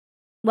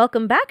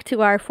Welcome back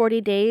to our 40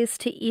 Days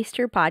to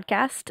Easter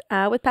podcast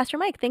with Pastor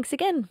Mike. Thanks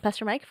again,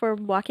 Pastor Mike, for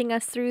walking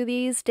us through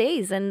these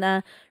days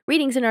and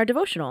readings in our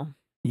devotional.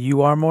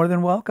 You are more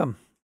than welcome.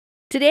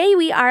 Today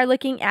we are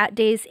looking at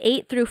days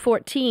 8 through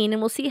 14, and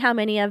we'll see how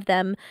many of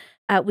them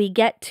we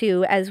get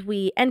to as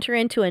we enter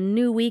into a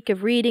new week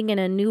of reading and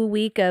a new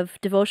week of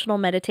devotional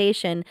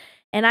meditation.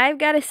 And I've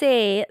got to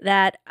say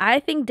that I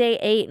think day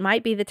 8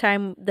 might be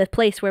the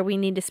place where we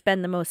need to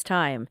spend the most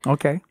time.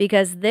 Okay.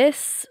 Because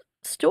this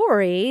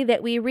story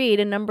that we read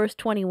in Numbers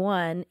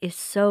 21 is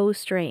so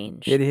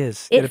strange. It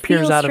is. It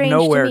appears out of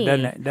nowhere,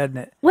 doesn't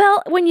it?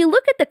 Well, when you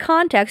look at the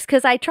context,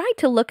 because I tried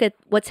to look at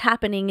what's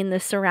happening in the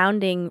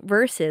surrounding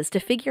verses to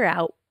figure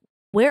out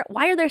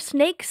why are there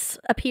snakes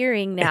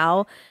appearing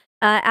now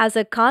as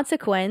a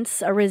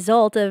consequence, a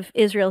result of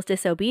Israel's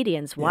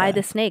disobedience? Why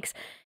the snakes?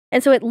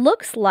 And so it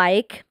looks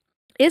like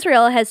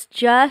Israel has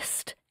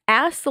just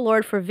asked the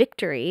Lord for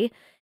victory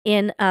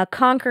in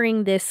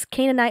conquering this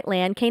Canaanite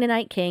land,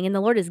 Canaanite king, and the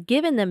Lord has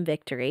given them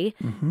victory.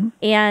 Mm-hmm.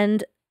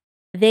 And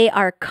they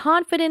are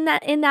confident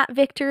in that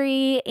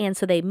victory, and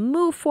so they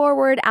move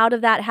forward out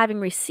of that, having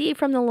received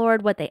from the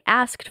Lord what they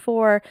asked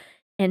for.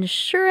 And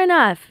sure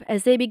enough,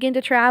 as they begin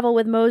to travel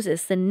with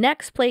Moses, the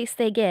next place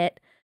they get,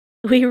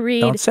 we read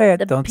Don't say it.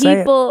 the Don't say it.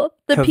 people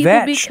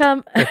Kvetched.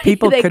 become The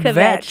people they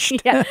kvetched.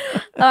 Yeah.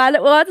 Well,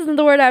 that wasn't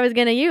the word I was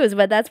going to use,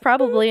 but that's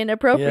probably an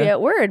appropriate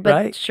word. But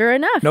right. sure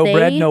enough, no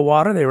bread, no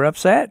water. They were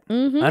upset,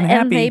 unhappy,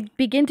 and they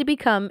begin to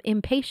become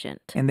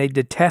impatient. And they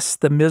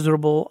detest the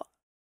miserable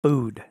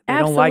food. They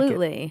don't like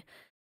it.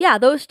 Yeah,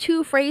 those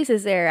two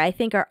phrases there, I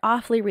think, are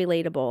awfully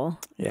relatable.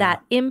 Yeah.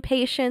 That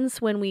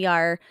impatience when we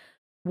are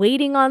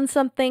waiting on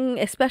something,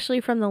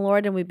 especially from the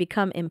Lord, and we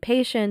become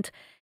impatient,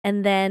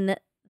 and then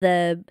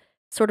the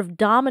sort of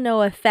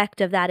domino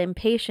effect of that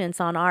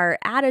impatience on our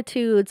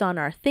attitudes, on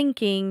our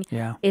thinking,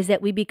 is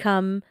that we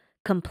become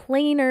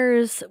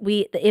complainers.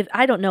 If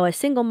I don't know a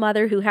single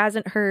mother who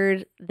hasn't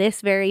heard this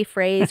very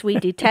phrase, we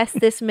detest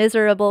this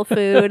miserable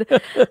food.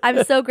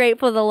 I'm so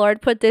grateful the Lord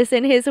put this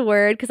in his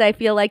word, because I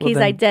feel like he's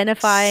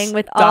identifying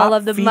with all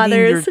of the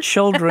mothers. Your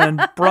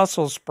children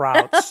Brussels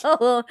sprouts.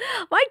 Oh,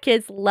 my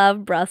kids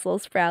love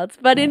Brussels sprouts,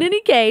 but in any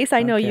case,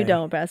 I know you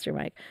don't, Pastor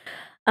Mike.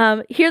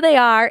 Here they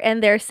are,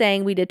 and they're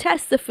saying, we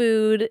detest the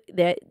food,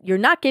 that you're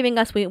not giving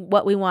us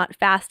what we want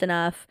fast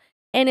enough.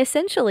 And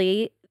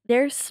essentially,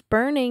 they're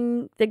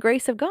spurning the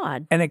grace of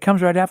God. And it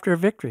comes right after a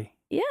victory.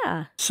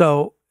 Yeah.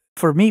 So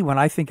for me, when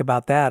I think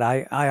about that,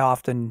 I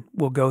often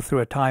will go through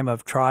a time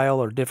of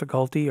trial or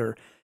difficulty, and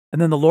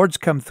then the Lord's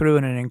come through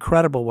in an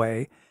incredible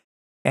way,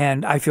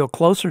 and I feel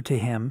closer to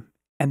Him,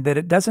 and that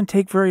it doesn't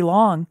take very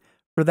long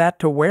for that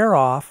to wear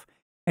off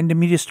and to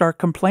me to start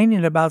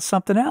complaining about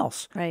something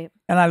else. Right.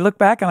 And I look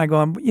back and I go,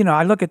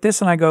 I look at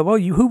this and I go, well,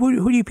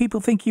 who do you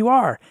people think you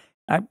are?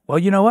 Well,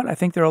 you know what? I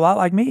think they're a lot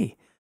like me.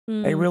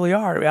 They really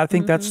are. I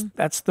think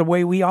that's the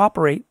way we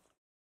operate.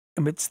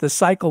 It's the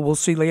cycle we'll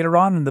see later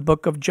on in the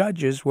book of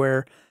Judges,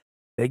 where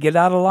they get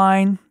out of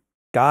line,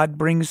 God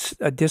brings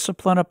a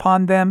discipline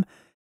upon them,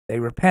 they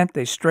repent,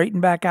 they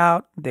straighten back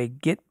out, they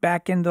get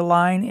back into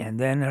line, and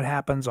then it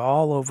happens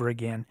all over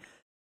again.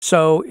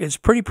 So it's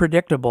pretty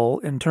predictable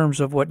in terms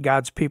of what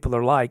God's people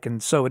are like,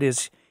 and so it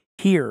is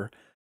here.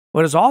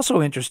 What is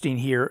also interesting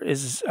here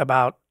is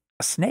about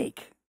a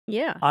snake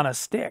on a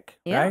stick,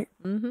 right?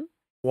 Mm-hmm.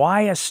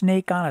 Why a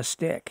snake on a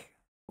stick?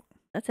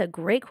 That's a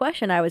great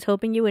question. I was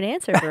hoping you would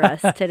answer for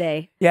us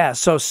today. Yeah,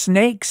 so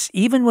snakes,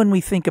 even when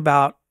we think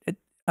about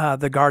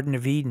the Garden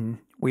of Eden,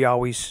 we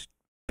always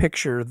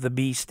picture the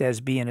beast as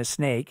being a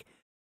snake,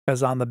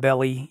 because on the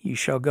belly you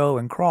shall go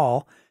and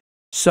crawl.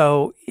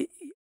 So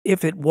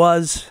if it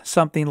was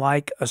something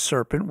like a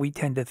serpent, we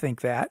tend to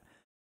think that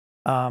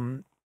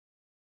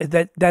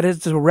that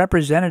is a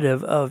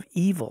representative of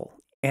evil.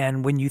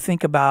 And when you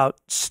think about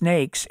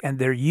snakes and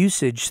their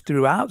usage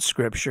throughout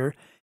Scripture,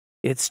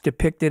 it's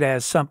depicted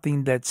as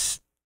something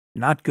that's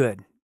not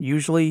good,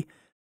 usually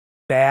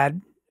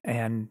bad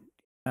and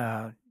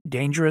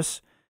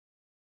dangerous.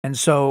 And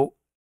so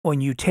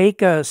when you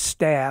take a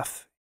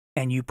staff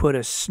and you put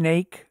a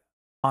snake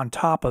on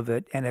top of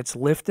it and it's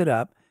lifted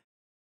up,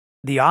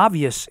 the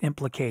obvious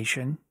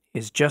implication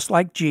is, just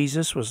like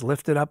Jesus was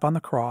lifted up on the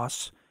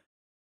cross,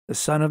 the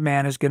Son of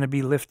Man is going to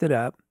be lifted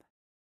up.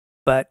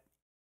 But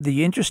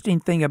the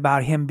interesting thing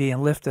about him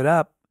being lifted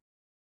up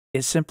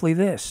is simply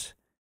this: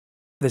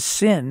 the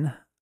sin,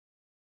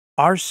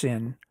 our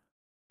sin,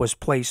 was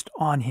placed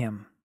on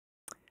him.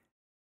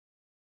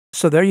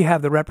 So there you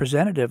have the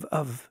representative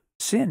of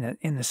sin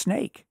in the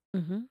snake,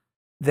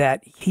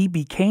 that he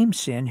became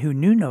sin who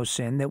knew no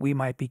sin, that we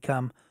might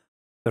become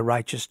the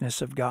righteousness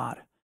of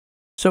God.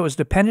 So it was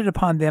dependent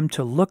upon them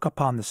to look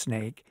upon the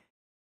snake,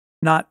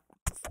 not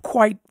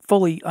quite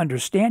fully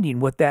understanding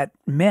what that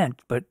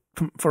meant, but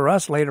for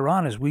us later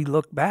on, as we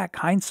look back,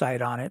 hindsight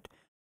on it,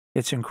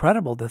 it's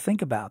incredible to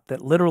think about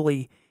that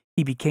literally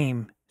he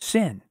became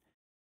sin,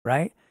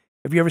 right?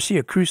 If you ever see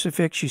a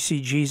crucifix, you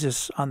see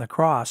Jesus on the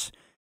cross,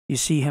 you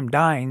see him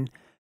dying,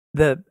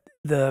 the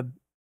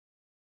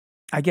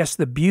I guess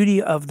the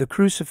beauty of the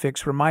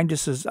crucifix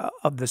reminds us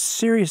of the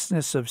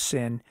seriousness of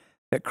sin,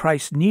 that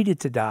Christ needed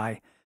to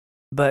die.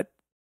 But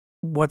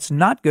what's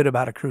not good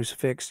about a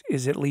crucifix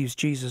is it leaves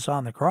Jesus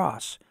on the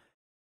cross,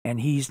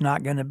 and he's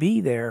not going to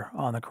be there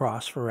on the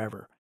cross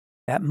forever.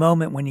 That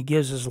moment when he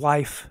gives his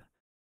life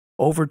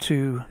over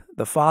to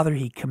the Father,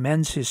 he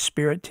commends his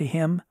spirit to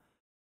him.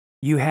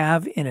 You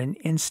have in an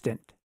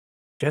instant,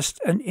 just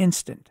an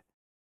instant,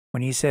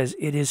 when he says,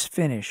 "It is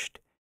finished,"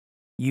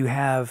 you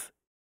have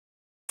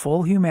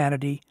full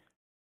humanity,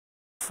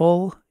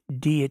 full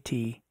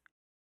deity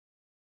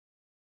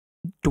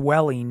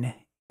dwelling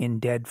in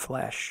dead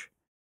flesh.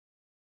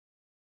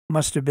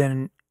 Must have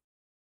been,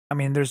 I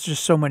mean, there's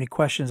just so many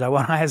questions I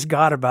want to ask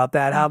God about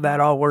that, how that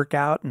all worked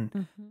out,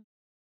 and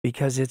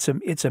because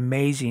it's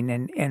amazing.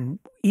 And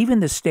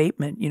even the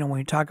statement, when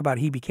you talk about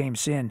he became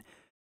sin,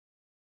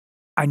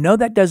 I know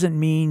that doesn't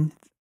mean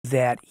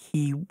that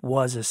he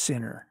was a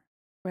sinner.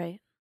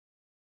 Right.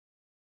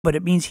 But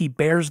it means he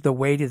bears the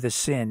weight of the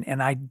sin.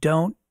 And I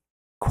don't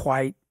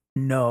quite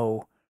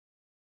know,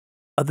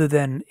 other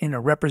than in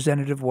a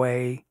representative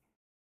way,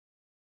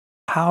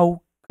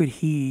 how could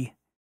he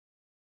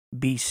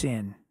be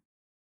sin?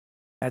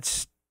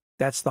 That's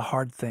the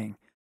hard thing.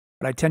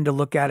 But I tend to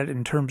look at it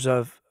in terms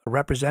of a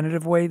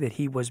representative way, that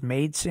he was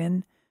made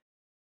sin,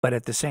 but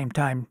at the same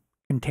time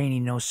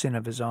containing no sin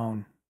of his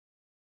own.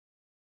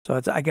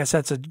 So I guess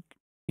that's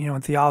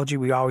in theology,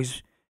 we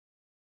always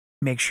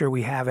make sure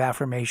we have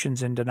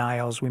affirmations and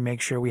denials. We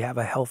make sure we have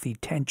a healthy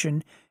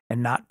tension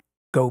and not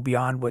go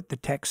beyond what the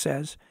text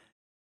says.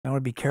 I want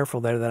to be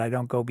careful there that I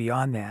don't go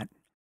beyond that,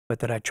 but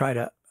that I try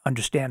to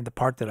understand the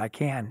part that I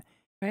can,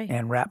 Right.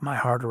 and wrap my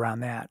heart around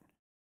that.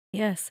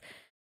 Yes,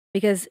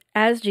 because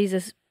as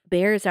Jesus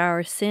bears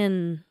our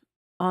sin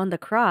on the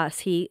cross,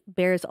 he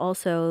bears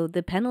also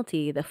the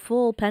penalty, the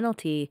full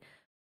penalty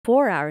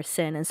for our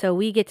sin. And so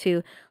we get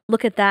to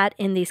look at that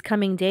in these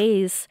coming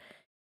days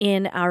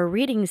in our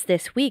readings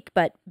this week.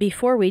 But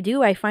before we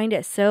do, I find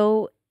it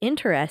so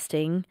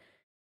interesting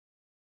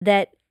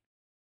that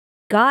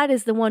God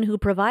is the one who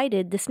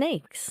provided the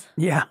snakes.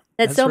 Yeah.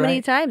 That so many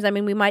right. times, I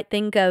mean, we might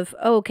think of,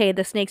 okay,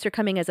 the snakes are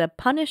coming as a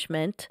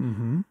punishment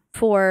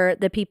for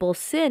the people's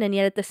sin. And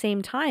yet at the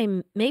same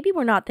time, maybe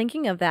we're not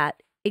thinking of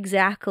that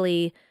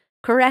exactly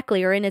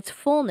correctly or in its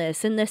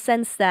fullness, in the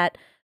sense that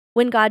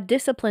when God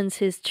disciplines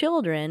his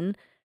children,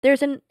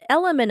 there's an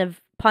element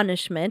of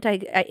punishment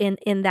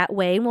in that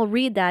way. And we'll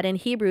read that in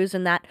Hebrews,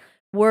 and that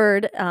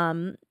word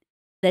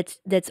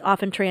that's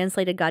often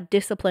translated, God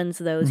disciplines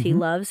those he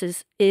loves,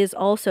 is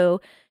also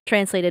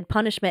translated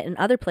punishment in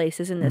other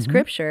places in the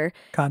scripture.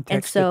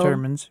 Context and so,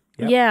 determines.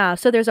 Yep. Yeah,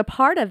 so there's a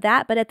part of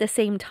that, but at the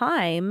same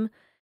time,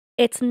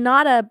 it's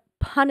not a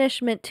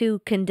punishment to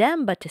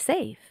condemn, but to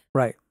save.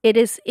 Right. It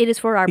is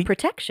for our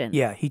protection.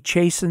 Yeah, he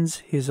chastens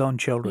his own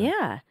children.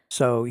 Yeah.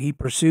 So he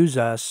pursues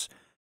us.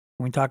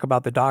 When we talk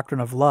about the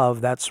doctrine of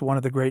love, that's one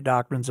of the great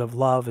doctrines of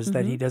love, is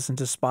that he doesn't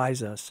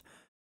despise us,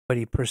 but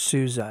he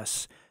pursues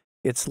us.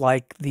 It's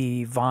like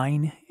the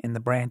vine and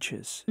the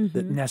branches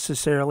that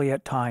necessarily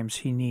at times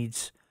he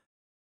needs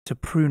to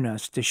prune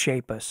us, to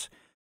shape us.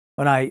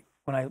 When I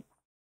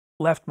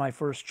left my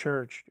first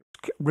church,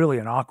 really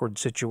an awkward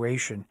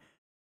situation.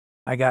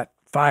 I got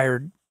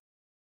fired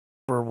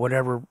for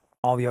whatever,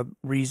 all the other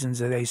reasons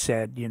that they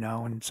said,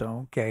 and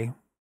so, okay,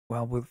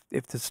 well,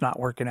 if it's not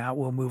working out,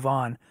 we'll move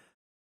on.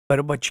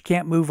 But you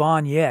can't move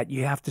on yet.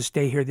 You have to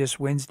stay here this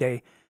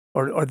Wednesday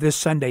or this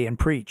Sunday and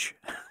preach.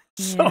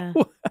 Yeah.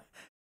 So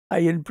I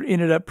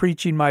ended up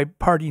preaching my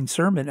parting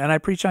sermon, and I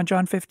preached on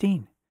John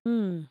 15.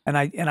 And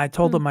I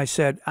told them, I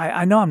said,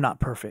 I know I'm not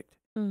perfect,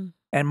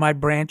 and my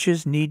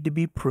branches need to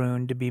be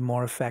pruned to be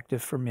more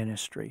effective for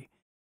ministry.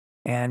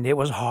 And it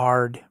was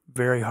hard,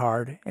 very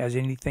hard, as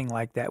anything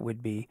like that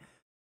would be.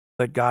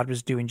 But God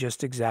was doing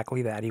just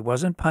exactly that. He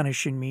wasn't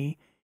punishing me.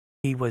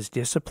 He was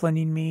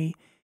disciplining me.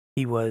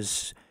 He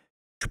was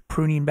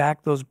pruning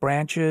back those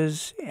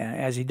branches,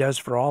 as he does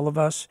for all of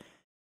us.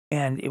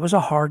 And it was a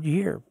hard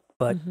year,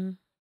 but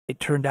it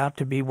turned out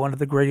to be one of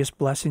the greatest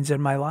blessings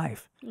in my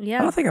life. Yeah.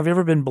 I don't think I've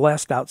ever been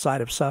blessed outside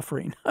of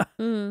suffering.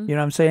 You know what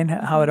I'm saying?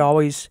 How God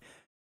always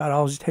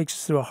takes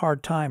us through a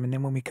hard time, and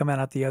then when we come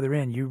out the other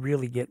end, you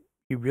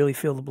really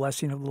feel the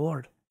blessing of the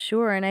Lord.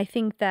 Sure, and I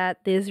think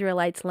that the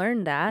Israelites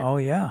learned that. Oh,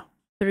 yeah.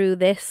 Through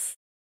this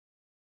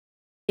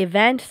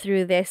event,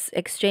 through this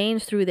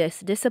exchange, through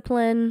this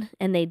discipline,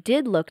 and they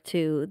did look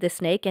to the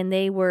snake, and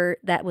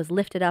that was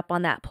lifted up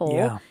on that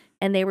pole,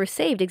 and they were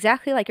saved,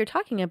 exactly like you're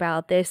talking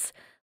about, this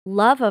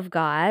love of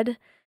God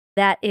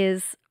that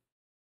is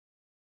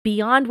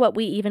beyond what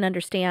we even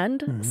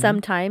understand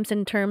sometimes,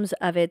 in terms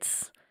of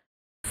its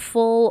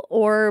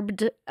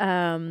full-orbed,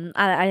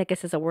 I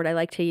guess is a word I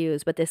like to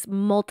use, but this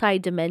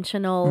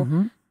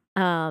multi-dimensional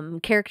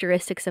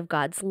characteristics of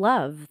God's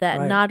love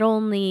that not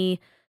only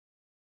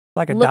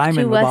like a look diamond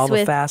to with us all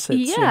the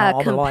facets,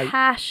 all the light.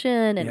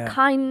 compassion and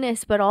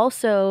kindness, but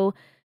also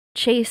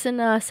chasten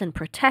us and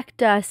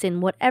protect us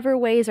in whatever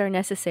ways are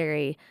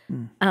necessary,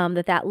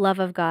 that love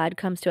of God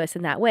comes to us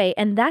in that way.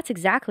 And that's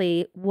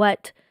exactly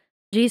what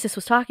Jesus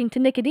was talking to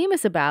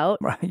Nicodemus about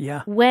Right,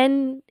 yeah.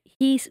 when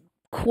he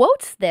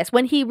quotes this,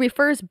 when he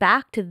refers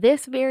back to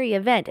this very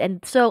event.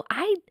 And so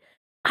I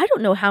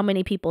don't know how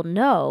many people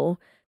know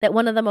that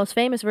one of the most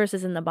famous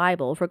verses in the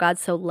Bible, for God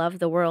so loved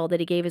the world that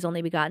he gave his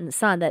only begotten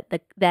son,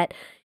 that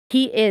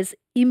he is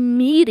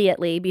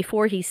immediately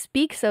before he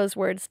speaks those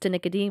words to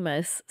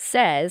Nicodemus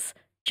says,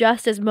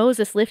 just as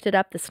Moses lifted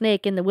up the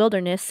snake in the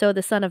wilderness, so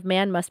the Son of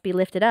Man must be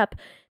lifted up,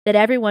 that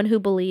everyone who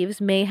believes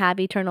may have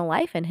eternal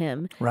life in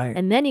him. Right.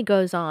 And then he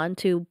goes on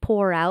to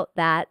pour out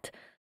that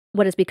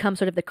what has become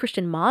sort of the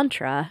Christian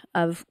mantra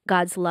of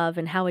God's love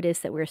and how it is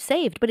that we're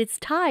saved, but it's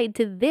tied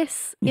to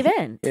this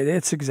event.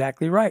 It's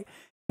exactly right.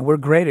 And we're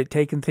great at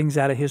taking things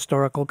out of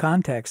historical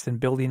context and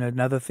building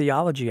another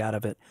theology out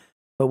of it.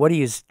 But what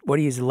he is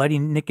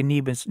letting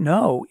Nicodemus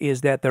know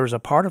is that there's a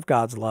part of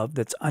God's love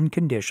that's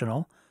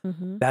unconditional.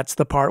 Mm-hmm. That's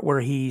the part where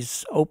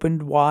he's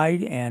opened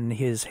wide and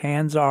his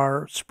hands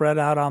are spread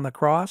out on the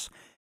cross.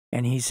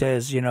 And he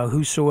says,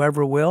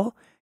 whosoever will,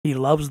 he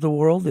loves the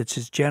world. It's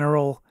his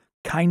general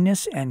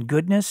kindness and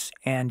goodness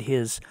and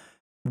his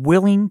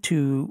willing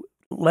to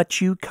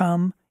let you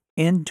come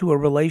into a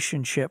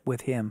relationship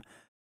with him.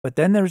 But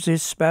then there's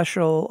his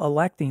special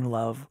electing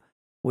love,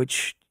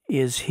 which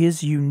is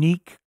his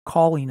unique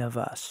calling of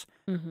us.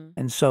 Mm-hmm.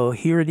 And so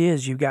here it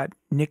is. You got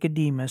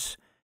Nicodemus.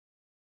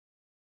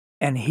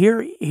 And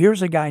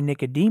here's a guy,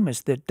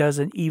 Nicodemus, that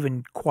doesn't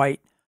even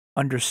quite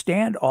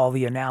understand all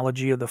the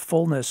analogy of the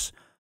fullness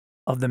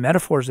of the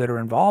metaphors that are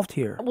involved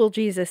here. Well,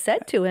 Jesus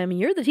said to him,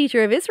 "You're the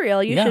teacher of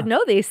Israel. You Yeah, should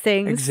know these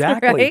things."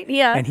 exactly. Right?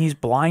 Yeah. And he's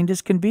blind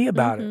as can be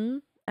about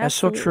it. That's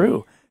so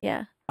true.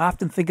 Yeah. I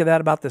often think of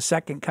that about the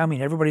second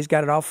coming. Everybody's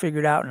got it all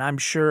figured out, and I'm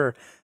sure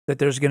that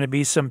there's going to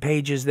be some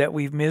pages that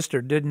we've missed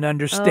or didn't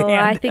understand. Oh,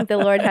 I think the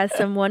Lord has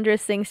some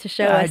wondrous things to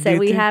show us that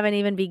we haven't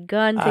even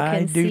begun to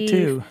conceive. I do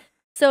too.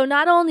 So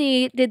not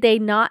only did they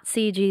not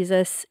see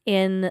Jesus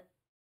in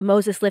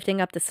Moses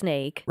lifting up the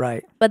snake,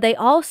 right, but they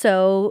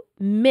also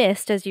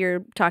missed, as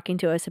you're talking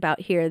to us about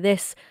here,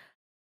 this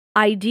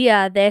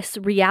idea, this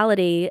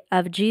reality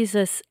of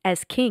Jesus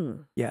as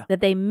king. Yeah. That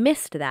they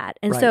missed that.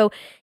 And Right. so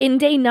in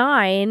day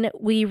 9,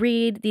 we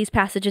read these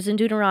passages in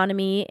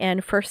Deuteronomy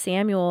and 1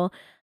 Samuel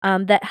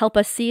that help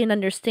us see and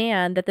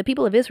understand that the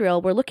people of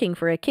Israel were looking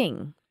for a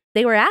king.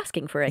 They were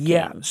asking for a king.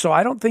 Yeah, so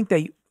I don't think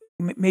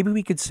maybe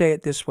we could say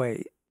it this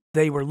way.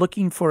 They were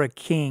looking for a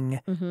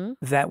king Mm-hmm.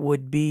 that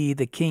would be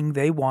the king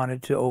they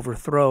wanted to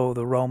overthrow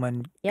the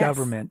Roman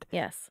government,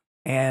 Yes.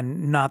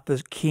 and not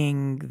the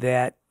king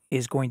that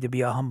is going to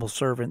be a humble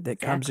servant that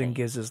comes and Exactly.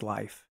 gives his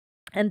life.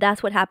 And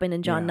that's what happened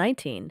in John Yeah.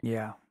 19.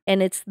 Yeah,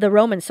 And it's the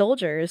Roman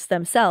soldiers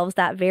themselves,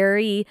 that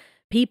very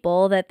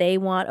people that they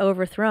want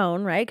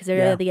overthrown, right? Because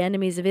they're Yeah. the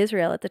enemies of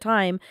Israel at the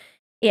time.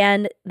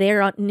 And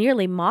they're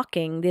nearly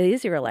mocking the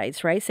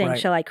Israelites, right? Saying, Right.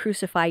 "Shall I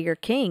crucify your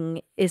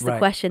king?" is the Right.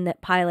 question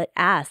that Pilate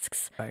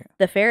asks right,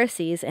 the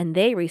Pharisees. And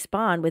they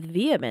respond with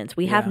vehemence.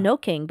 "We have Yeah. no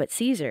king but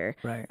Caesar,"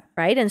 right.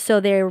 right? And so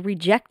they're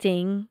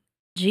rejecting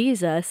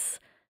Jesus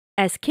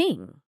as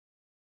king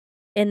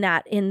in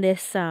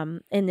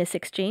this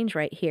exchange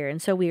right here.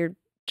 And so we're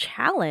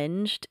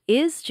challenged,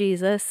 is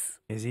Jesus,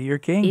 Is he your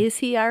king? is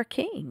he our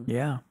king?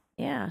 Yeah.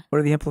 Yeah. What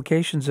are the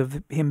implications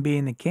of him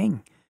being the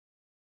king?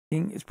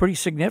 It's pretty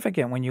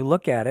significant when you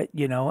look at it.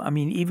 I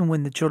mean, even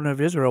when the children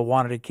of Israel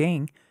wanted a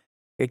king,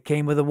 it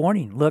came with a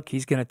warning. Look,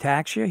 he's going to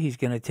tax you. He's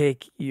going to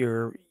take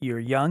your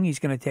young. He's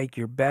going to take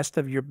your best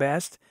of your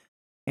best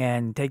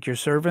and take your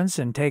servants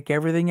and take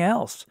everything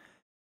else.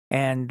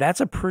 And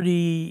that's a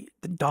pretty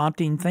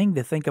daunting thing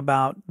to think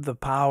about, the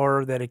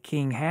power that a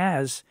king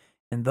has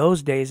in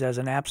those days as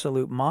an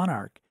absolute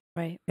monarch.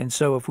 Right. And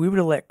so if we were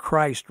to let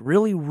Christ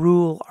really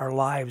rule our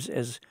lives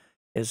as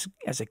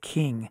a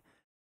king,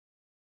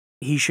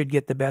 he should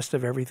get the best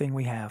of everything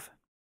we have.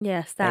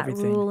 Yes, that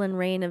Everything. rule and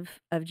reign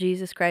of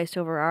Jesus Christ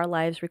over our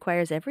lives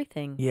requires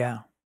everything Yeah.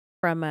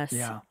 from us.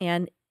 Yeah.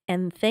 And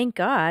thank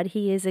God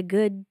he is a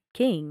good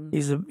king.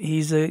 He's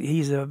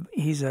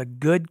a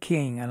good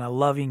king and a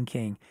loving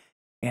king.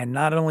 And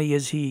not only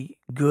is he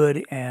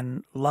good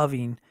and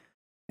loving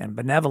and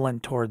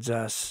benevolent towards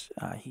us,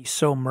 he's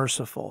so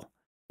merciful.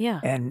 Yeah.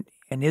 And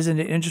isn't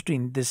it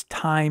interesting, this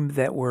time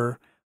that we're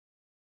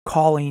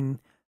calling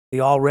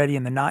the already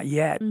and the not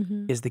yet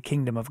Mhm. is the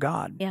kingdom of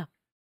God. Yeah.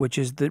 Which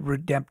is the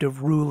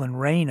redemptive rule and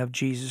reign of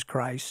Jesus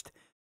Christ,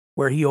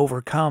 where he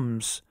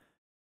overcomes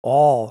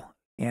all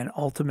and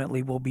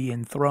ultimately will be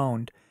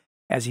enthroned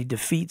as he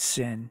defeats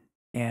sin.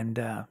 And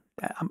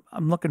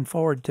I'm looking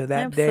forward to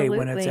that day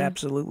when it's Absolutely.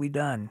 absolutely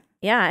done.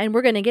 Yeah, and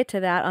we're going to get to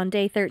that on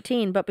day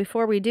 13. But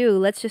before we do,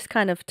 let's just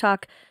kind of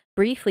talk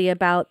briefly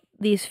about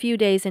these few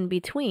days in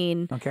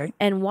between Okay?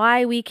 and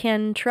why we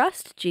can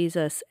trust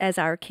Jesus as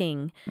our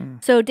king.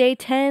 Mm. So day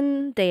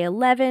 10, day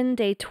 11,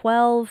 day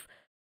 12,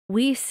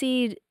 we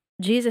see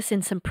Jesus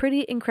in some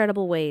pretty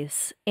incredible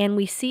ways. And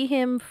we see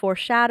him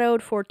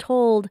foreshadowed,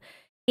 foretold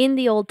in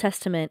the Old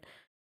Testament,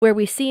 where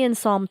we see in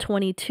Psalm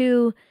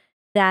 22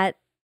 that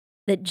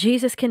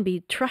Jesus can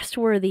be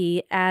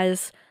trustworthy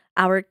as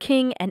our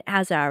king and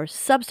as our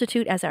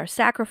substitute, as our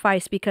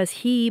sacrifice, because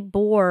he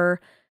bore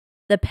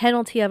the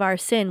penalty of our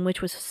sin,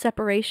 which was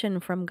separation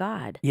from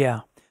God.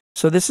 Yeah.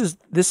 So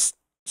this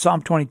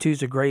Psalm 22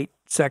 is a great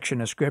section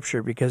of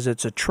Scripture because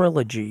it's a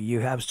trilogy. You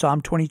have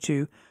Psalm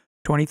 22,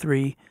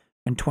 23,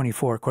 and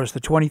 24. Of course,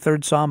 the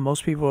 23rd Psalm,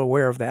 most people are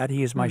aware of that.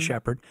 He is my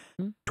shepherd.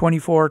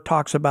 24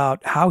 talks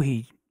about how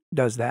he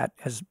does that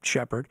as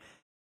shepherd.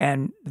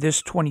 And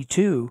this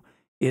 22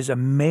 is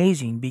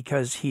amazing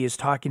because he is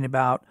talking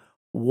about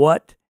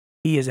what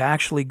he is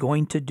actually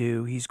going to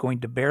do. He's going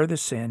to bear the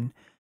sin,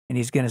 and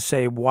he's going to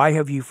say, "Why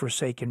have you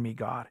forsaken me,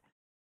 God?"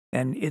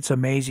 And it's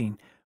amazing.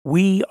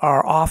 We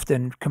are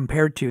often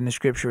compared to in the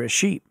Scripture as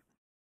sheep.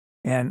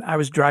 And I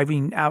was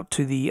driving out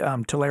to the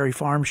Tulare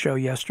Farm Show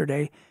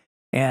yesterday,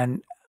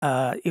 and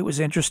it was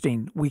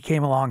interesting. We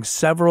came along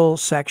several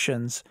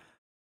sections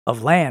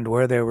of land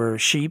where there were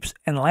sheep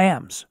and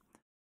lambs.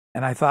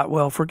 And I thought,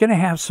 well, if we're going to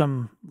have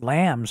some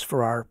lambs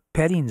for our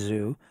petting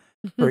zoo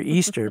for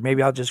Easter,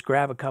 maybe I'll just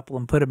grab a couple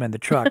and put them in the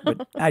truck.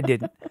 But I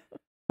didn't.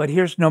 But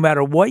here's, no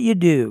matter what you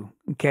do,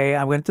 okay,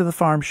 I went to the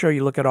farm show,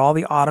 you look at all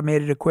the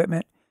automated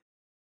equipment,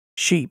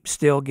 sheep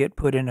still get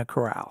put in a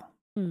corral.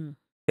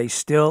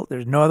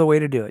 There's no other way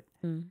to do it.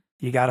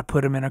 You got to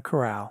put them in a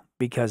corral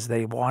because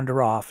they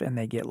wander off and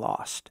they get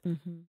lost.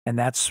 And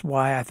that's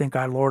why I think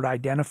our Lord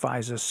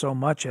identifies us so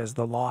much as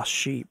the lost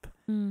sheep,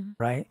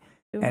 right?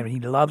 Sure. And he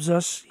loves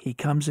us. He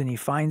comes and he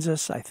finds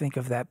us. I think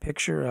of that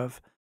picture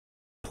of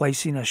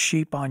placing a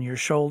sheep on your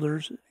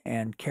shoulders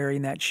and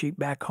carrying that sheep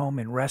back home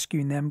and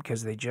rescuing them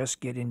because they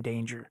just get in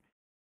danger.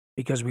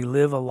 Because we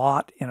live a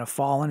lot in a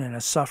fallen and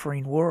a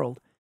suffering world.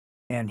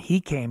 And he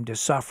came to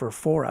suffer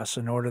for us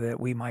in order that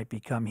we might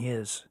become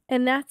his.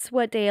 And that's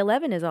what day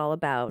 11 is all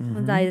about.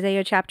 With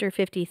Isaiah chapter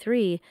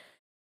 53,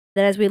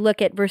 that as we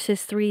look at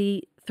verses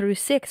 3 through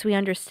 6, we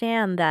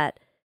understand that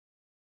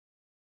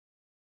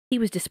he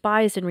was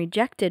despised and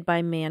rejected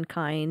by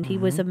mankind. He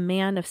was a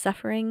man of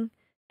suffering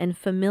and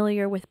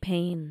familiar with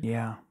pain.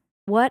 Yeah.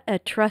 What a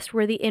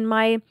trustworthy... In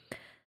my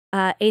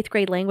 8th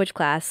grade language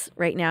class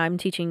right now, I'm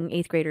teaching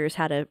 8th graders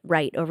how to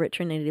write over at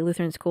Trinity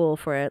Lutheran School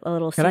for a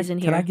little season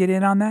here. Can I get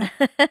in on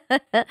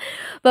that?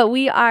 But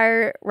we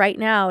are right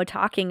now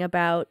talking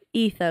about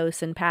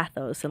ethos and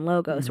pathos and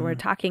logos. And we're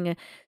talking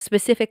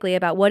specifically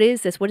about what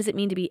is this? What does it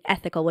mean to be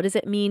ethical? What does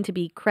it mean to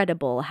be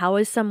credible? How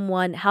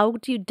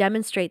do you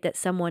demonstrate that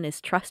someone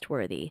is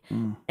trustworthy?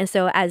 And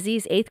so as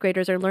these 8th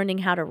graders are learning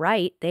how to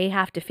write, they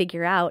have to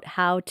figure out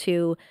how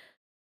to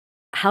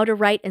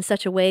write in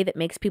such a way that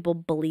makes people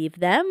believe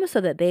them so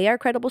that they are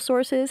credible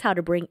sources, how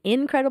to bring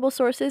in credible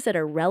sources that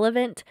are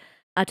relevant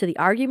to the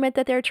argument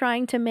that they're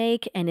trying to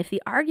make. And if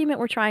the argument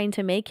we're trying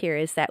to make here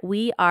is that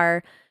we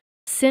are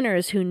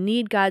sinners who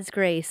need God's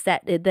grace,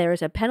 that there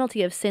is a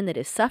penalty of sin that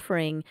is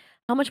suffering,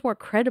 how much more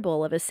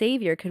credible of a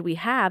Savior could we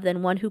have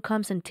than one who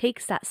comes and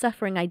takes that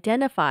suffering,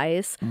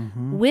 identifies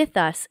with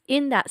us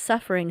in that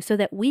suffering so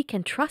that we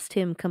can trust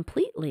him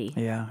completely?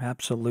 Yeah,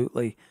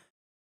 absolutely.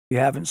 You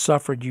haven't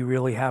suffered, you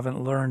really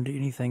haven't learned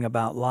anything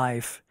about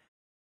life.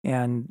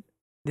 And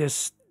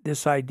this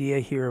idea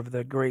here of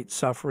the great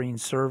suffering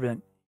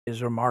servant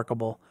is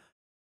remarkable.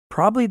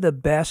 Probably the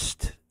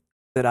best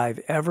that I've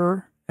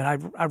ever, and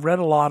I've read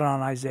a lot on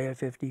Isaiah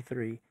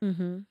 53,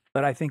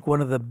 but I think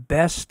one of the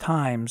best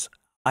times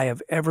I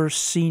have ever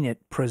seen it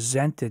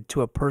presented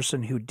to a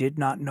person who did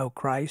not know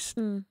Christ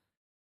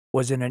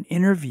was in an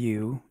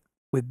interview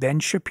with Ben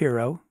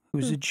Shapiro,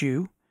 who's a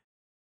Jew.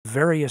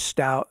 Very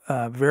stout,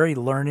 very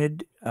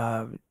learned,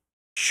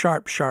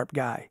 sharp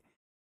guy.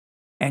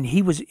 And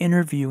he was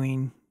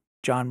interviewing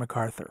John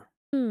MacArthur.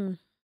 And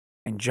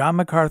John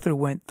MacArthur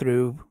went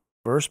through,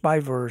 verse by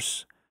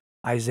verse,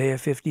 Isaiah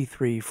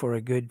 53 for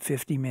a good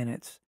 50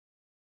 minutes.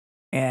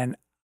 And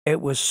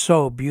it was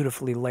so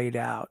beautifully laid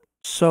out.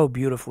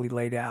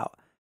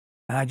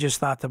 And I just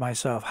thought to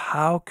myself,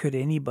 how could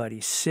anybody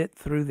sit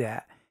through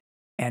that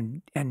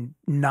and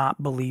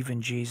not believe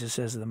in Jesus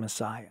as the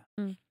Messiah?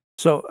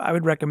 So I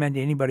would recommend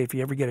to anybody, if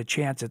you ever get a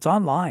chance, it's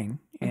online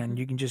and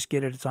you can just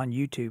get it. It's on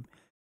YouTube.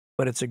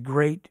 But it's a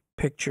great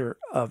picture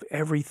of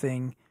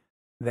everything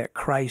that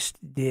Christ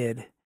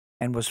did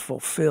and was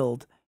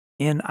fulfilled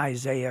in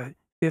Isaiah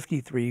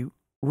 53,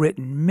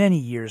 written many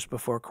years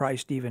before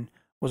Christ even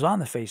was on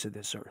the face of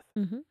this earth.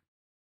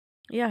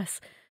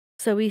 Yes.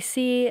 So we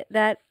see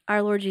that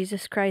our Lord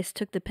Jesus Christ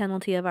took the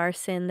penalty of our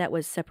sin that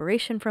was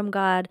separation from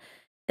God,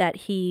 that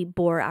he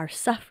bore our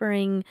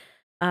suffering,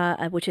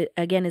 which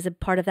again is a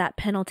part of that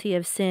penalty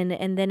of sin.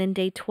 And then in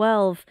day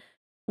 12,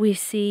 we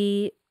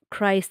see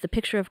Christ, the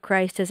picture of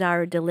Christ as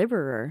our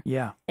deliverer.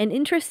 Yeah. And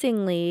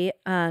interestingly,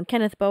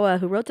 Kenneth Boa,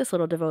 who wrote this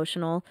little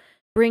devotional,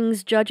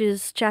 brings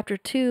Judges chapter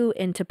 2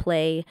 into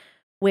play,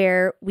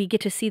 where we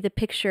get to see the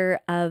picture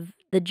of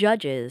the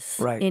judges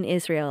in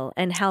Israel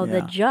and how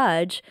the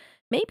judge,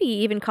 maybe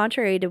even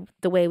contrary to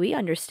the way we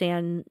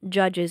understand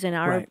judges in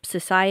our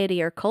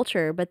society or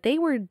culture, but they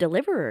were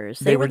deliverers.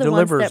 They were the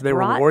deliverers. Ones that they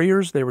brought... were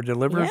warriors. They were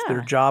deliverers. Yeah.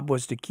 Their job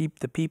was to keep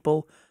the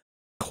people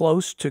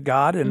close to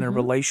God in their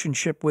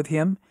relationship with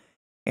him.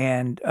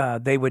 And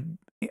they would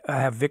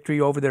have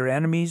victory over their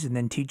enemies and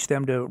then teach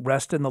them to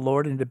rest in the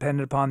Lord and depend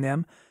upon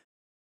them.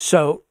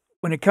 So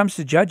when it comes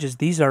to judges,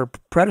 these are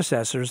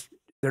predecessors.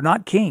 They're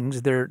not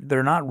kings. They're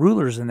not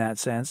rulers in that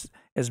sense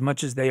as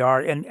much as they are.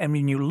 And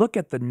when you look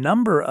at the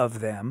number of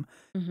them,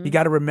 you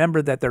got to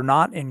remember that they're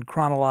not in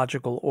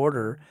chronological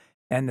order,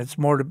 and it's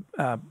more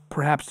to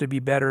perhaps to be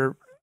better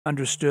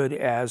understood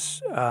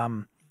as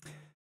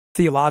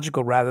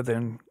theological rather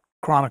than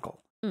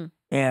chronicle.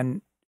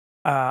 And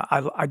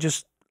I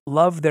just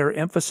love their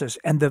emphasis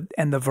and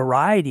the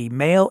variety,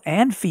 male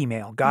and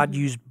female. God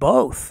used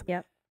both.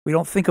 Yep. We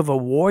don't think of a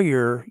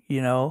warrior,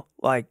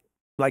 like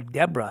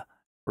Deborah,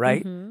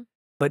 right?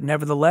 But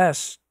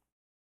nevertheless,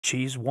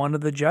 she's one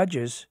of the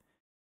judges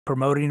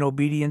promoting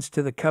obedience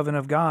to the covenant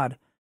of God.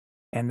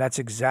 And that's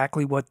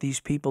exactly what these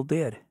people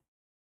did.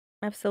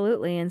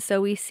 Absolutely. And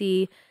so we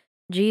see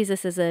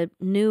Jesus as a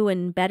new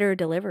and better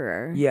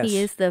deliverer. Yes. He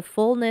is the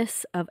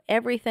fullness of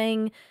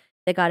everything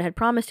that God had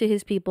promised to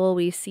his people.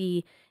 We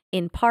see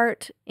in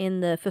part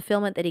in the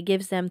fulfillment that he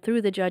gives them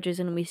through the judges,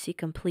 and we see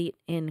complete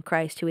in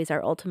Christ, who is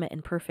our ultimate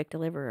and perfect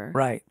deliverer.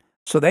 Right.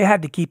 So they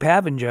had to keep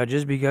having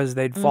judges because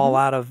they'd fall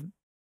out of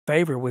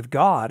favor with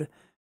God,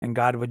 and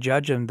God would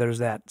judge them. There's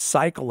that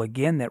cycle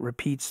again that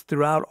repeats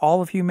throughout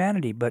all of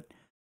humanity, but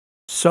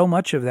so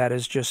much of that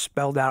is just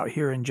spelled out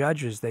here in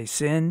Judges. They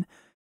sin,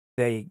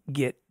 they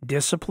get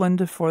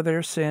disciplined for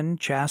their sin,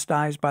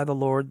 chastised by the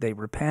Lord, they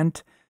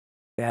repent,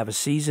 they have a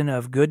season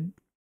of good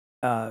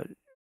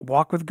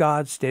walk with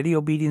God, steady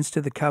obedience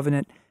to the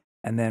covenant,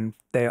 and then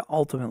they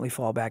ultimately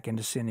fall back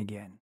into sin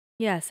again.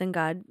 Yes, and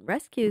God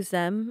rescues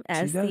them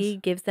as does. he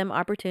gives them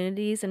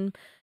opportunities and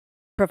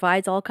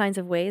provides all kinds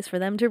of ways for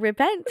them to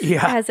repent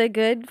Yeah. as a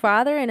good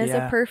father and as a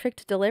Yeah.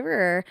 perfect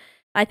deliverer.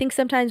 I think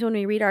sometimes when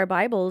we read our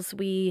Bibles,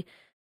 we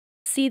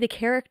see the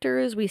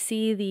characters, we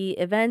see the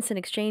events and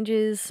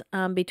exchanges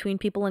between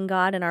people and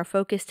God, and our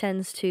focus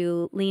tends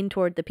to lean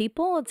toward the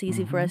people. It's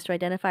easy for us to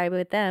identify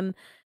with them,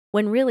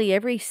 when really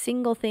every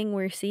single thing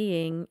we're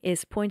seeing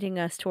is pointing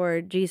us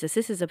toward Jesus.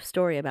 This is a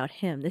story about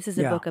him. This is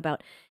a Yeah. book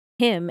about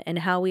him and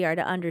how we are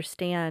to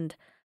understand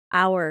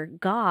our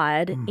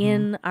God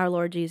in our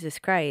Lord Jesus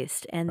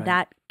Christ, and Right.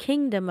 that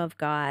kingdom of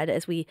God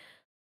as we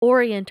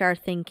orient our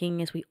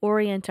thinking, as we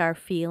orient our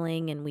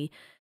feeling, and we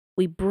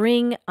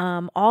bring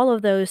all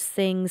of those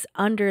things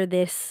under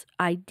this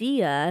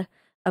idea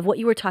of what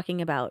you were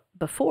talking about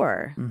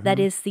before. That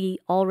is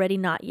the already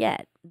not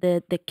yet,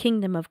 the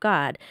kingdom of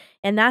God.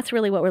 And that's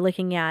really what we're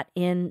looking at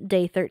in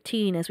day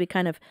 13 as we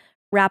kind of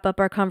wrap up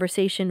our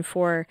conversation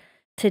for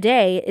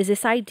today, is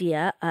this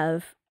idea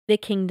of the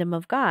kingdom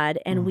of God.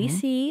 And we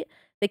see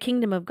the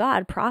kingdom of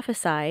God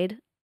prophesied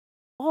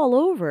all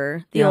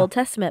over the Old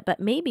Testament, but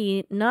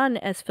maybe none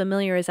as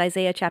familiar as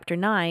Isaiah chapter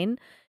 9,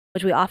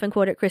 which we often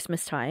quote at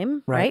Christmas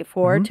time, right?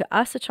 For to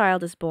us a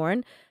child is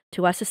born,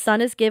 to us a son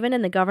is given,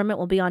 and the government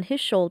will be on his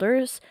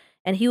shoulders,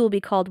 and he will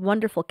be called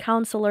Wonderful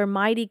Counselor,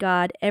 Mighty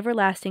God,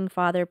 Everlasting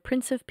Father,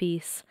 Prince of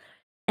Peace.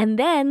 And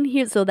then,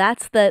 so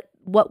that's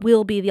what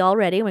will be the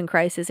already when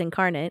Christ is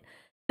incarnate.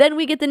 Then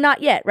we get the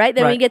not yet, right?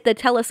 Then we get the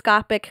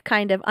telescopic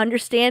kind of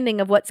understanding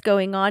of what's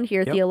going on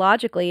here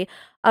theologically,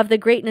 of the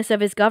greatness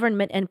of his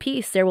government and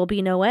peace. There will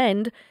be no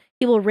end.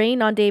 He will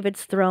reign on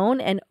David's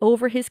throne and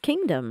over his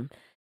kingdom.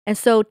 And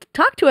so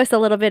talk to us a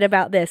little bit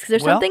about this, because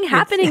there's something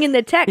happening in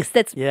the text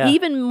that's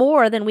even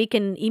more than we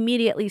can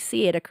immediately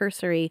see at a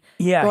cursory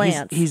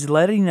glance. He's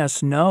letting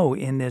us know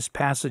in this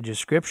passage of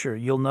Scripture.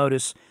 You'll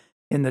notice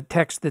in the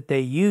text that they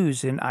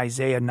use in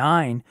Isaiah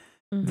 9,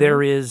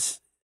 there is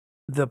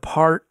the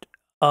part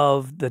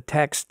of the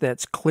text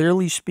that's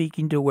clearly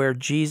speaking to where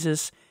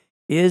Jesus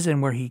is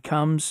and where he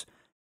comes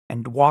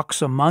and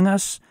walks among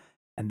us.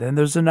 And then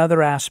there's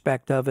another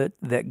aspect of it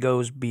that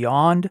goes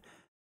beyond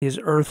his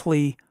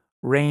earthly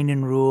reign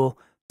and rule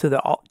to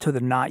the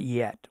not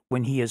yet,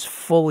 when he is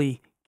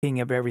fully king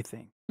of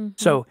everything.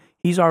 So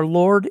he's our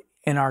Lord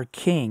and our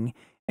King.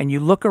 And you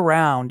look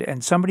around,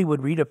 and somebody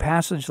would read a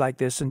passage like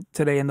this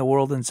today in the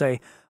world and say,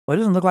 well, it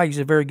doesn't look like he's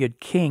a very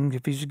good king.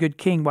 If he's a good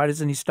king, why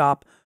doesn't he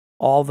stop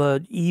all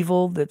the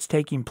evil that's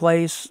taking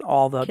place? Kill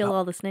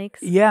all the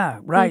snakes? Yeah,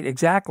 right,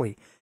 exactly.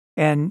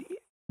 And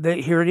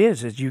here it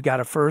is you got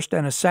a first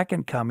and a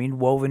second coming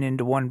woven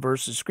into one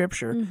verse of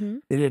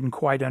Scripture. They didn't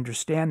quite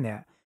understand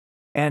that.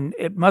 And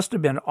it must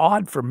have been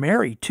odd for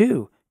Mary,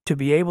 too, to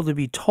be able to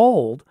be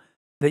told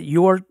that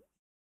your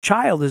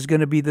child is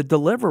going to be the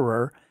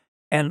deliverer.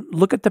 And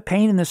look at the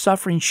pain and the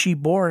suffering she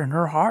bore in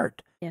her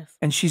heart. Yes.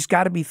 And she's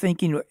got to be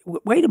thinking,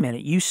 wait a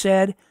minute, you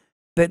said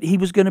that he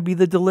was going to be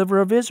the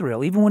deliverer of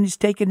Israel, even when he's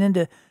taken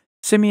into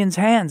Simeon's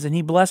hands and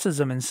he blesses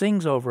him and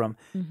sings over him.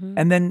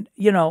 And then,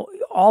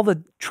 all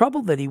the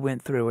trouble that he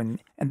went through. And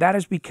that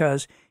is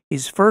because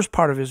his first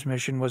part of his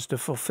mission was to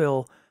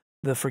fulfill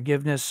the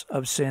forgiveness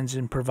of sins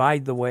and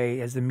provide the way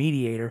as the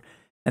mediator.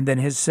 And then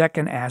his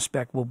second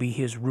aspect will be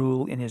his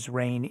rule and his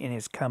reign in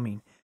his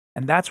coming.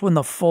 And that's when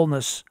the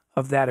fullness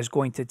of that is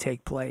going to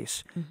take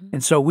place.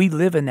 And so we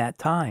live in that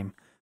time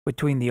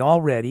between the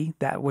already,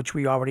 that which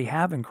we already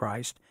have in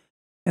Christ,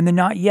 and the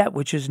not yet,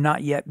 which has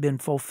not yet been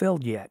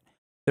fulfilled yet.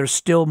 There's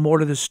still more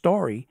to the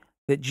story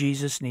that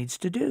Jesus needs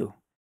to do.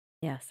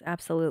 Yes,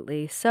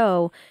 absolutely.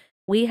 So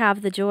we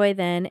have the joy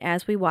then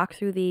as we walk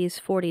through these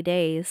 40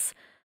 days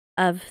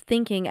of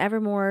thinking ever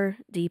more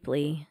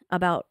deeply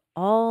about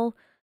all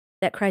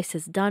that Christ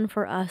has done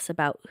for us,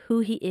 about who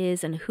he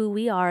is and who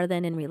we are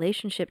then in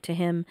relationship to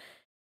him,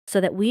 so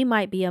that we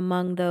might be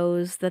among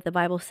those that the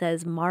Bible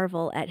says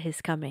marvel at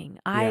his coming.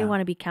 I Yeah.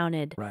 want to be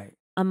counted Right.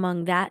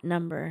 among that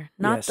number,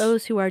 not Yes.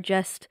 those who are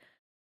just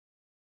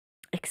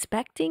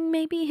expecting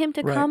maybe him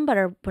to Right. come, but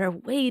are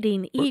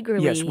waiting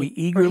eagerly Yes, we for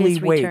eagerly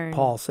his wait, return.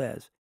 Paul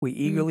says. We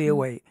eagerly Mhm.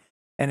 await.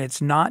 And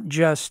it's not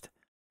just,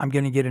 I'm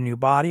going to get a new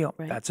body.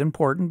 Right. That's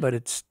important, but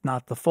it's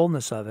not the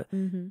fullness of it.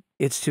 Mhm.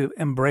 It's to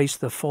embrace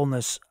the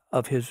fullness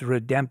of his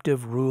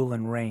redemptive rule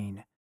and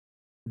reign.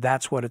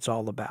 That's what it's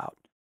all about.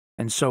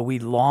 And so we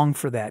long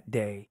for that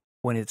day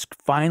when it's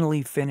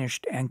finally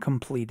finished and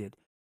completed.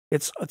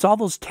 It's all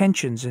those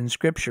tensions in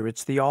Scripture.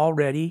 It's the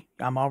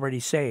I'm already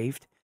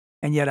saved,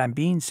 and yet I'm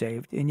being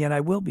saved, and yet I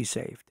will be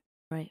saved.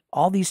 Right.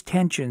 All these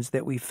tensions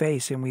that we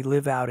face and we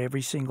live out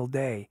every single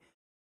day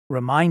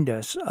remind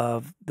us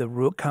of the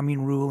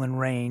coming rule and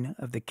reign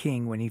of the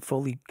King when he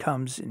fully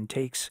comes and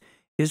takes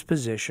his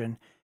position,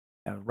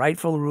 a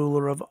rightful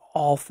ruler of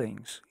all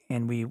things,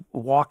 and we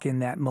walk in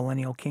that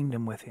millennial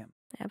kingdom with him.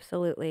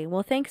 Absolutely.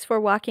 Well, thanks for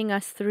walking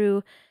us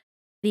through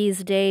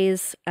these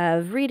days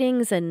of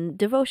readings and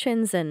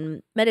devotions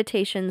and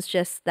meditations,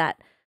 just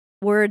that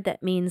word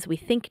that means we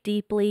think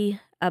deeply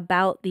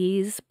about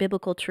these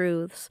biblical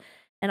truths.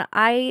 And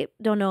I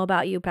don't know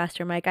about you,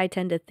 Pastor Mike. I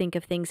tend to think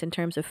of things in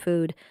terms of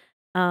food.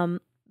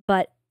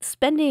 But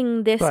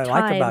spending this What I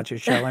like time, about you,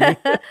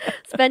 Shelanie.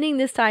 spending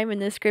this time in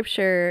the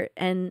scripture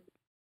and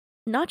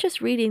not just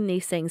reading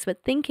these things,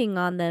 but thinking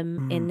on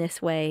them in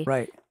this way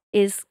Right.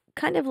 is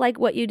kind of like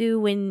what you do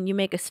when you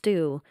make a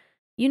stew.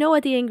 You know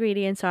what the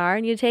ingredients are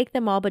and you take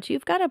them all, but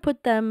you've got to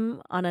put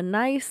them on a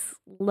nice,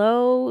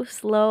 low,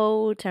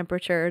 slow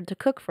temperature to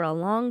cook for a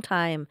long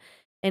time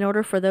in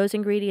order for those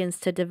ingredients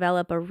to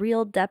develop a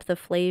real depth of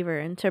flavor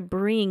and to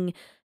bring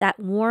that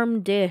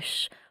warm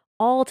dish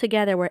all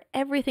together where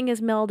everything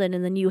is melded,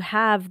 and then you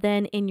have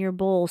then in your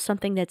bowl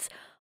something that's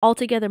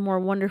altogether more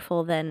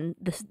wonderful than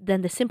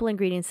the simple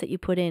ingredients that you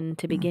put in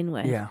to begin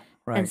with. Yeah,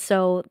 And right.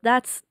 so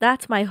that's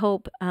my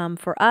hope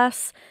for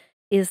us,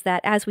 is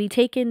that as we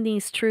take in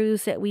these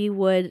truths, that we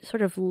would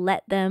sort of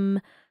let them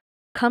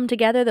come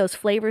together, those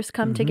flavors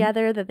come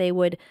together, that they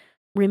would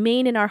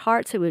remain in our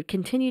hearts, that we would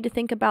continue to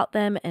think about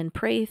them and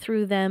pray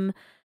through them,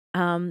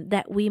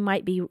 that we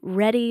might be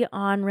ready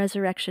on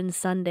Resurrection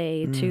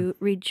Sunday to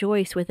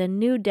rejoice with a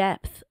new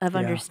depth of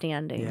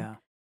understanding. Yeah.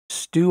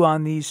 Stew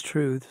on these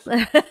truths.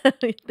 And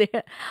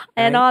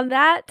Right? on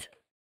that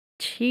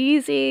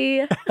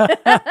cheesy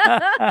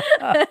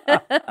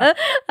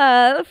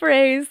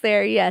phrase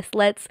there, yes,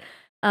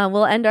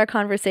 we'll end our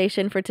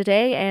conversation for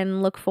today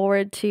and look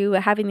forward to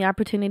having the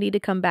opportunity to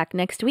come back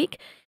next week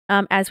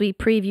as we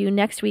preview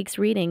next week's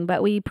reading.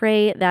 But we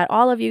pray that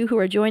all of you who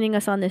are joining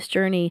us on this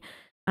journey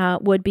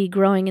would be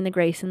growing in the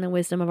grace and the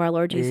wisdom of our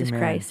Lord Jesus Amen.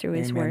 Christ through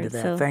his Amen word. to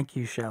that. So Thank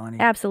you, Shelanie.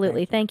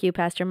 absolutely. Thank you,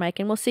 Pastor Mike,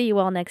 and we'll see you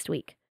all next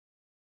week.